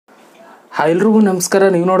Hi ಎಲ್ರಿಗೂ ನಮಸ್ಕಾರ.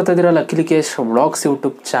 ನೀವು ನೋಡ್ತಾ ಇದ್ದೀರಾ ಲಕ್ಕೀಶ್ ವ್ಲಾಗ್ಸ್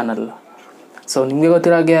ಯೂಟ್ಯೂಬ್ ಚಾನಲ್. ಸೊ ನಿಮಗೆ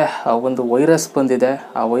ಗೊತ್ತಿರೋ ಹಾಗೆ ಒಂದು ವೈರಸ್ ಬಂದಿದೆ.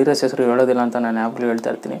 ಆ ವೈರಸ್ ಹೆಸರು ಹೇಳೋದಿಲ್ಲ ಅಂತ ನಾನು ಯಾವಾಗಲೂ ಹೇಳ್ತಾ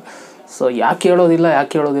ಇರ್ತೀನಿ. ಸೊ ಯಾಕೆ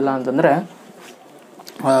ಹೇಳೋದಿಲ್ಲ ಅಂತಂದರೆ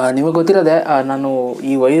ನಿಮಗೆ ಗೊತ್ತಿರೋದೆ, ನಾನು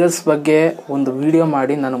ಈ ವೈರಸ್ ಬಗ್ಗೆ ಒಂದು ವಿಡಿಯೋ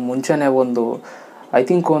ಮಾಡಿ ನಾನು ಮುಂಚೆನೇ ಒಂದು ಐ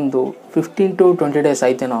ಥಿಂಕ್ ಒಂದು 15 to 20 days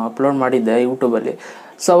ಆಯ್ತೇನೋ ಅಪ್ಲೋಡ್ ಮಾಡಿದ್ದೆ ಯೂಟ್ಯೂಬಲ್ಲಿ.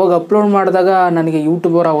 ಸೊ ಅವಾಗ ಅಪ್ಲೋಡ್ ಮಾಡಿದಾಗ ನನಗೆ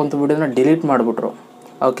ಯೂಟ್ಯೂಬರ್ ಆ ಒಂದು ವಿಡಿಯೋನ ಡಿಲೀಟ್ ಮಾಡಿಬಿಟ್ರು.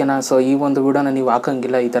 ಓಕೆನಾ. ಸೊ ಈ ಒಂದು ವಿಡಿಯೋನ ನೀವು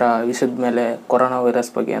ಹಾಕೋಂಗಿಲ್ಲ ಈ ಥರ ವಿಷಯದ ಮೇಲೆ, ಕೊರೋನಾ ವೈರಸ್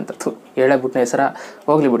ಬಗ್ಗೆ ಅಂತ ಹೇಳಬಿಟ್ಟೆ ಹೆಸರ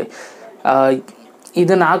ಹೋಗಲಿ ಬಿಡಿ.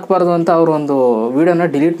 ಇದನ್ನು ಹಾಕ್ಬಾರ್ದು ಅಂತ ಅವರು ಒಂದು ವೀಡಿಯೋನ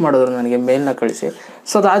ಡಿಲೀಟ್ ಮಾಡಿದ್ರು ನನಗೆ ಮೇಲ್ನ ಕಳಿಸಿ.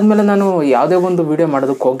 ಸೊ ಅದಾದಮೇಲೆ ನಾನು ಯಾವುದೇ ಒಂದು ವೀಡಿಯೋ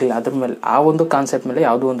ಮಾಡೋದಕ್ಕೆ ಹೋಗಿಲ್ಲ. ಅದ್ರ ಮೇಲೆ ಆ ಒಂದು ಕಾನ್ಸೆಪ್ಟ್ ಮೇಲೆ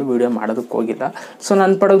ಯಾವುದೋ ಒಂದು ವೀಡಿಯೋ ಮಾಡೋದಕ್ಕೆ ಹೋಗಿಲ್ಲ. ಸೊ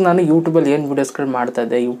ನನ್ನ ಪಡೆದು ನಾನು ಯೂಟ್ಯೂಬಲ್ಲಿ ಏನು ವೀಡಿಯೋಸ್ಗಳು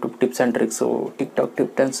ಮಾಡ್ತಾಯಿದ್ದೆ, YouTube tips and tricks, TikTok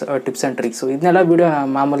tips and tricks, ಇದನ್ನೆಲ್ಲ ವೀಡಿಯೋ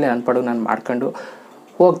ಮಾಮೂಲಿ ನನ್ನ ಪಡೆದು ನಾನು ಮಾಡ್ಕೊಂಡು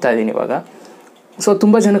ಹೋಗ್ತಾಯಿದ್ದೀನಿ ಇವಾಗ. ಸೊ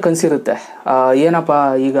ತುಂಬ ಜನಕ್ಕೆ ಅನಿಸಿರುತ್ತೆ, ಏನಪ್ಪ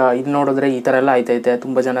ಈಗ ಇದು ನೋಡಿದ್ರೆ ಈ ಥರ ಎಲ್ಲ ಆಯ್ತೈತೆ,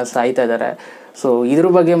 ತುಂಬ ಜನ ಸಾಯ್ತಾ ಇದ್ದಾರೆ. ಸೊ ಇದ್ರ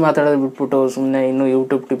ಬಗ್ಗೆ ಮಾತಾಡೋದು ಬಿಟ್ಬಿಟ್ಟು ಸುಮ್ಮನೆ ಇನ್ನೂ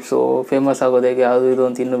ಯೂಟ್ಯೂಬ್ ಟಿಪ್ಸು, ಫೇಮಸ್ ಆಗೋದು ಹೇಗೆ, ಅದು ಇದು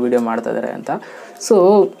ಅಂತ ಇನ್ನೂ ವೀಡಿಯೋ ಮಾಡ್ತಾಯಿದ್ದಾರೆ ಅಂತ. ಸೊ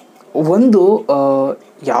ಒಂದು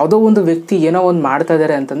ಯಾವುದೋ ಒಂದು ವ್ಯಕ್ತಿ ಏನೋ ಒಂದು ಮಾಡ್ತಾ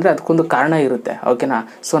ಇದ್ದಾರೆ ಅಂತಂದರೆ ಅದಕ್ಕೊಂದು ಕಾರಣ ಇರುತ್ತೆ. ಓಕೆನಾ.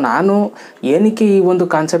 ಸೊ ನಾನು ಏನಕ್ಕೆ ಈ ಒಂದು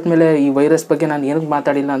ಕಾನ್ಸೆಪ್ಟ್ ಮೇಲೆ, ಈ ವೈರಸ್ ಬಗ್ಗೆ ನಾನು ಏನಕ್ಕೆ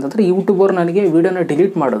ಮಾತಾಡಿಲ್ಲ ಅಂತಂದರೆ ಯೂಟ್ಯೂಬರ್ ನನಗೆ ವೀಡಿಯೋನ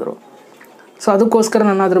ಡಿಲೀಟ್ ಮಾಡಿದ್ರು. ಸೊ ಅದಕ್ಕೋಸ್ಕರ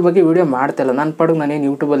ನಾನು ಅದ್ರ ಬಗ್ಗೆ ವೀಡಿಯೋ ಮಾಡ್ತಾಯಿಲ್ಲ. ನನ್ನ ಪಾಡಿಗೆ ನಾನೇನು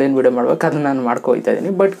ಯೂಟ್ಯೂಬಲ್ಲಿ ಏನು ವೀಡಿಯೋ ಮಾಡ್ಬೇಕು ಅದನ್ನು ನಾನು ಮಾಡ್ಕೊಯ್ತಾ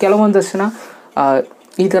ಇದ್ದೀನಿ. ಬಟ್ ಕೆಲವೊಂದಷ್ಟು ಜನ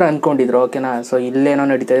ಈ ಥರ ಅಂದ್ಕೊಂಡಿದ್ರು. ಓಕೆನಾ. ಸೊ ಇಲ್ಲೇನೋ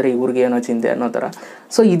ನಡೀತಾ ಇದ್ರೆ ಇವ್ರಿಗೆ ಏನೋ ಚಿಂತೆ ಅನ್ನೋ ಥರ.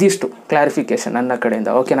 ಸೊ ಇದಿಷ್ಟು ಕ್ಲಾರಿಫಿಕೇಷನ್ ನನ್ನ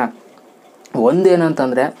ಕಡೆಯಿಂದ. ಓಕೆನಾ.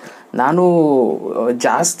 ಒಂದೇನಂತಂದರೆ ನಾನು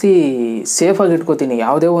ಜಾಸ್ತಿ ಸೇಫಾಗಿ ಇಟ್ಕೋತೀನಿ.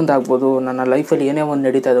 ಯಾವುದೇ ಒಂದು ಆಗ್ಬೋದು, ನನ್ನ ಲೈಫಲ್ಲಿ ಏನೇ ಒಂದು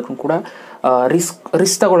ನಡೀತಾ ಇದ್ರೂ ಕೂಡ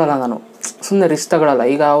ರಿಸ್ಕ್ ತಗೊಳ್ಳಲ್ಲ. ನಾನು ಸುಮ್ಮನೆ ರಿಸ್ಕ್ ತಗೊಳ್ಳಲ್ಲ.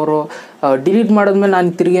 ಈಗ ಅವರು ಡಿಲೀಟ್ ಮಾಡಿದ್ಮೇಲೆ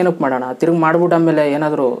ನಾನು ತಿರುಗಿ ಏನಕ್ಕೆ ಮಾಡೋಣ, ತಿರುಗಿ ಮಾಡ್ಬಿಟ್ಟು ಆಮೇಲೆ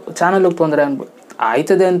ಏನಾದರೂ ಚಾನಲ್ಗೆ ತೊಂದರೆ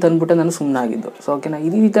ಆಯ್ತದೆ ಅಂತ ಅಂದ್ಬಿಟ್ಟು ನಾನು ಸುಮ್ಮನಾಗಿದ್ದು. ಸೊ ಓಕೆನಾ.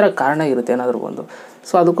 ಈ ಥರ ಕಾರಣ ಇರುತ್ತೆ ಏನಾದರೂ ಒಂದು.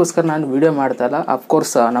 ಸೊ ಅದಕ್ಕೋಸ್ಕರ ನಾನು ವೀಡಿಯೋ ಮಾಡ್ತಾಯಿಲ್ಲ.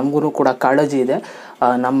 ಅಫ್ಕೋರ್ಸ್ ನಮಗೂ ಕೂಡ ಕಾಳಜಿ ಇದೆ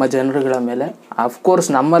ನಮ್ಮ ಜನರುಗಳ ಮೇಲೆ. ಅಫ್ಕೋರ್ಸ್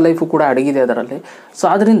ನಮ್ಮ ಲೈಫು ಕೂಡ ಅಡಗಿದೆ ಅದರಲ್ಲಿ. ಸೊ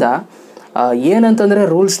ಆದ್ದರಿಂದ ಏನಂತಂದರೆ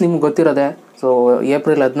ರೂಲ್ಸ್ ನಿಮ್ಗೆ ಗೊತ್ತಿರೋದೆ. ಸೊ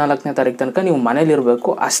ಏಪ್ರಿಲ್ 14ನೇ ತಾರೀಕು ತನಕ ನೀವು ಮನೇಲಿರಬೇಕು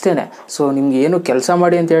ಅಷ್ಟೇ. ಸೊ ನಿಮ್ಗೆ ಏನು ಕೆಲಸ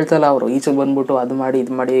ಮಾಡಿ ಅಂತ ಹೇಳ್ತಲ್ಲ ಅವರು, ಈಚೆಗೆ ಬಂದ್ಬಿಟ್ಟು ಅದು ಮಾಡಿ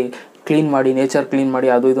ಇದು ಮಾಡಿ ಕ್ಲೀನ್ ಮಾಡಿ, ನೇಚರ್ ಕ್ಲೀನ್ ಮಾಡಿ,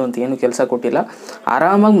 ಅದು ಇದು ಅಂತ ಏನು ಕೆಲಸ ಕೊಟ್ಟಿಲ್ಲ.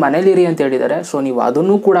 ಆರಾಮಾಗಿ ಮನೇಲಿರಿ ಅಂತ ಹೇಳಿದ್ದಾರೆ. ಸೊ ನೀವು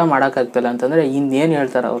ಅದನ್ನು ಕೂಡ ಮಾಡೋಕ್ಕಾಗ್ತಿಲ್ಲ ಅಂತಂದರೆ ಇನ್ನೇನು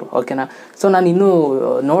ಹೇಳ್ತಾರೆ ಅವರು. ಓಕೆನಾ. ಸೊ ನಾನು ಇನ್ನೂ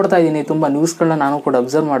ನೋಡ್ತಾ ಇದ್ದೀನಿ, ತುಂಬ ನ್ಯೂಸ್ಗಳನ್ನ ನಾನು ಕೂಡ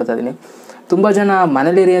ಅಬ್ಸರ್ವ್ ಮಾಡ್ತಾ ಇದ್ದೀನಿ. ತುಂಬ ಜನ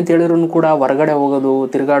ಮನೇಲಿರಿ ಅಂತ ಹೇಳಿದ್ರು ಕೂಡ ಹೊರಗಡೆ ಹೋಗೋದು,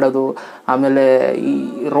 ತಿರುಗಾಡೋದು, ಆಮೇಲೆ ಈ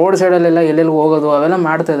ರೋಡ್ ಸೈಡಲ್ಲೆಲ್ಲ ಎಲ್ಲೆಲ್ಲಿ ಹೋಗೋದು ಅವೆಲ್ಲ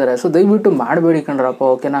ಮಾಡ್ತಾಯಿದ್ದಾರೆ. ಸೊ ದಯವಿಟ್ಟು ಮಾಡಬೇಡಿ ಕಣ್ರಪ್ಪ.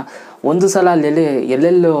 ಓಕೆನಾ. ಒಂದು ಸಲ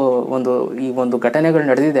ಎಲ್ಲೆಲ್ಲೋ ಈ ಒಂದು ಘಟನೆಗಳು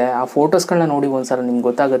ನಡೆದಿದೆ, ಆ ಫೋಟೋಸ್ಗಳನ್ನ ನೋಡಿ ಒಂದು ಸಲ ನಿಮ್ಗೆ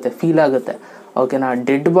ಗೊತ್ತಾಗುತ್ತೆ, ಫೀಲ್ ಆಗುತ್ತೆ. ಓಕೆನಾ.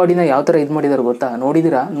 ಡೆಡ್ ಬಾಡಿನ ಯಾವ ಥರ ಇದು ಮಾಡಿದಾರೆ ಗೊತ್ತಾ,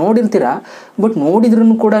 ನೋಡಿರ್ತೀರಾ. ಬಟ್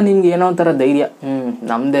ನೋಡಿದ್ರೂ ಕೂಡ ನಿಮ್ಗೆ ಏನೋ ಒಂಥರ ಧೈರ್ಯ,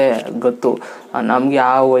 ನಮ್ಮದೇ ಗೊತ್ತು, ನಮಗೆ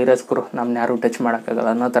ಯಾವ ವೈರಸ್ಗಳು ನಮ್ಮನ್ನ ಯಾರು ಟಚ್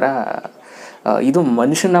ಮಾಡೋಕ್ಕಾಗಲ್ಲ ಅನ್ನೋ ಥರ ಇದು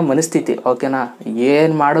ಮನುಷ್ಯನ ಮನಸ್ಥಿತಿ. ಓಕೆನಾ.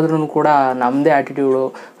 ಏನು ಮಾಡಿದ್ರೂ ಕೂಡ ನಮ್ಮದೇ ಆ್ಯಟಿಟ್ಯೂಡು,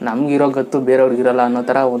 ನಮಗಿರೋ ಗೊತ್ತು ಬೇರೆಯವ್ರಿಗಿರಲ್ಲ ಅನ್ನೋ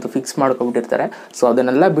ಥರ ಒಂದು ಫಿಕ್ಸ್ ಮಾಡ್ಕೊಬಿಟ್ಟಿರ್ತಾರೆ. ಸೊ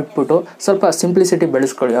ಅದನ್ನೆಲ್ಲ ಬಿಟ್ಬಿಟ್ಟು ಸ್ವಲ್ಪ ಸಿಂಪ್ಲಿಸಿಟಿ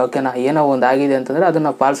ಬೆಳೆಸ್ಕೊಳ್ಳಿ. ಓಕೆನಾ. ಏನೋ ಒಂದು ಆಗಿದೆ ಅಂತಂದರೆ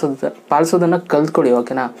ಅದನ್ನು ಪಾಲಿಸೋದನ್ನು ಕಲ್ತ್ಕೊಳ್ಳಿ.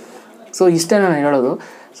 ಓಕೆನಾ. ಸೊ ಇಷ್ಟೇ ನಾನು ಹೇಳೋದು.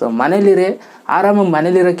 ಸೊ ಮನೇಲಿರಿ, ಆರಾಮಾಗಿ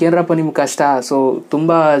ಮನೇಲಿರೋಕ್ಕೆ ಏನರಪ್ಪ ನಿಮ್ಗೆ ಕಷ್ಟ. ಸೊ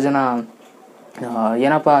ತುಂಬ ಜನ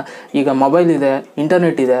ಏನಪ್ಪ, ಈಗ ಮೊಬೈಲ್ ಇದೆ,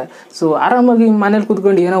 ಇಂಟರ್ನೆಟ್ ಇದೆ, ಸೊ ಆರಾಮಾಗಿ ಮನೇಲಿ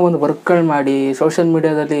ಕೂತ್ಕೊಂಡು ಏನೋ ಒಂದು ವರ್ಕ್ಗಳು ಮಾಡಿ, ಸೋಷಿಯಲ್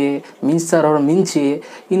ಮೀಡ್ಯಾದಲ್ಲಿ ಮಿಂಚ್ತಾರವ್ರು ಮಿಂಚಿ,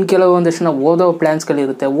 ಇನ್ನು ಕೆಲವೊಂದಷ್ಟು ನಾವು ಓದೋ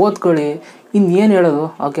ಪ್ಲ್ಯಾನ್ಸ್ಗಳಿರುತ್ತೆ, ಓದ್ಕೊಳ್ಳಿ. ಇನ್ನೇನು ಹೇಳೋದು.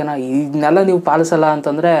 ಓಕೆನಾ. ಇದನ್ನೆಲ್ಲ ನೀವು ಪಾಲಿಸಲ್ಲ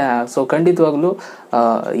ಅಂತಂದರೆ ಸೊ ಖಂಡಿತವಾಗ್ಲೂ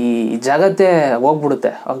ಈ ಜಗತ್ತೇ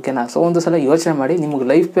ಹೋಗ್ಬಿಡುತ್ತೆ. ಓಕೆನಾ. ಸೊ ಒಂದು ಸಲ ಯೋಚನೆ ಮಾಡಿ, ನಿಮ್ಗೆ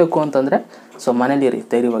ಲೈಫ್ ಬೇಕು ಅಂತಂದರೆ ಸೊ ಮನೇಲಿರಿ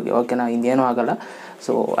ಧೈರ್ಯವಾಗಿ. ಓಕೆನಾ. ಇನ್ನೇನೂ ಆಗೋಲ್ಲ.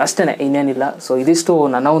 ಸೊ ಅಷ್ಟೇ, ಇನ್ನೇನಿಲ್ಲ. ಸೊ ಇದಿಷ್ಟು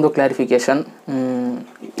ನನ್ನ ಒಂದು ಕ್ಲಾರಿಫಿಕೇಷನ್,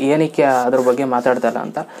 ಏನಕ್ಕೆ ಅದ್ರ ಬಗ್ಗೆ ಮಾತಾಡ್ತಾ ಇಲ್ಲ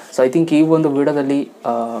ಅಂತ. ಸೊ ಐ ಥಿಂಕ್ ಈ ಒಂದು ವಿಡಿಯೋದಲ್ಲಿ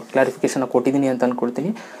ಕ್ಲಾರಿಫಿಕೇಷನ್ನ ಕೊಟ್ಟಿದ್ದೀನಿ ಅಂತ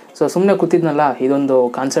ಅಂದ್ಕೊಳ್ತೀನಿ. ಸೊ ಸುಮ್ಮನೆ ಕೂತಿದ್ನಲ್ಲ, ಇದೊಂದು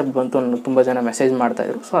ಕಾನ್ಸೆಪ್ಟ್ ಬಂತು, ನನಗೆ ತುಂಬ ಜನ ಮೆಸೇಜ್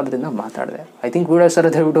ಮಾಡ್ತಾಯಿದ್ರು. ಸೊ ಅದರಿಂದ ಮಾತಾಡಿದೆ. ಐ ಥಿಂಕ್ ವಿಡಿಯೋ ಸರ್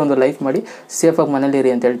ದಯವಿಟ್ಟು ಒಂದು ಲೈಕ್ ಮಾಡಿ, ಸೇಫಾಗಿ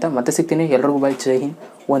ಮನೇಲಿರಿ ಅಂತ ಹೇಳ್ತಾ ಮತ್ತೆ ಸಿಗ್ತೀನಿ. ಎಲ್ರಿಗೂ ಬೈ, ಜೈ ಹಿಂದ್,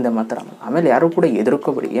 ಒಂದೇ ಮಾತ್ರ. ಆಮೇಲೆ ಯಾರೂ ಕೂಡ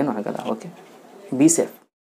ಹೆದರ್ಕೋಬೇಡಿ, ಏನೂ ಆಗೋಲ್ಲ. ಓಕೆ. Be safe.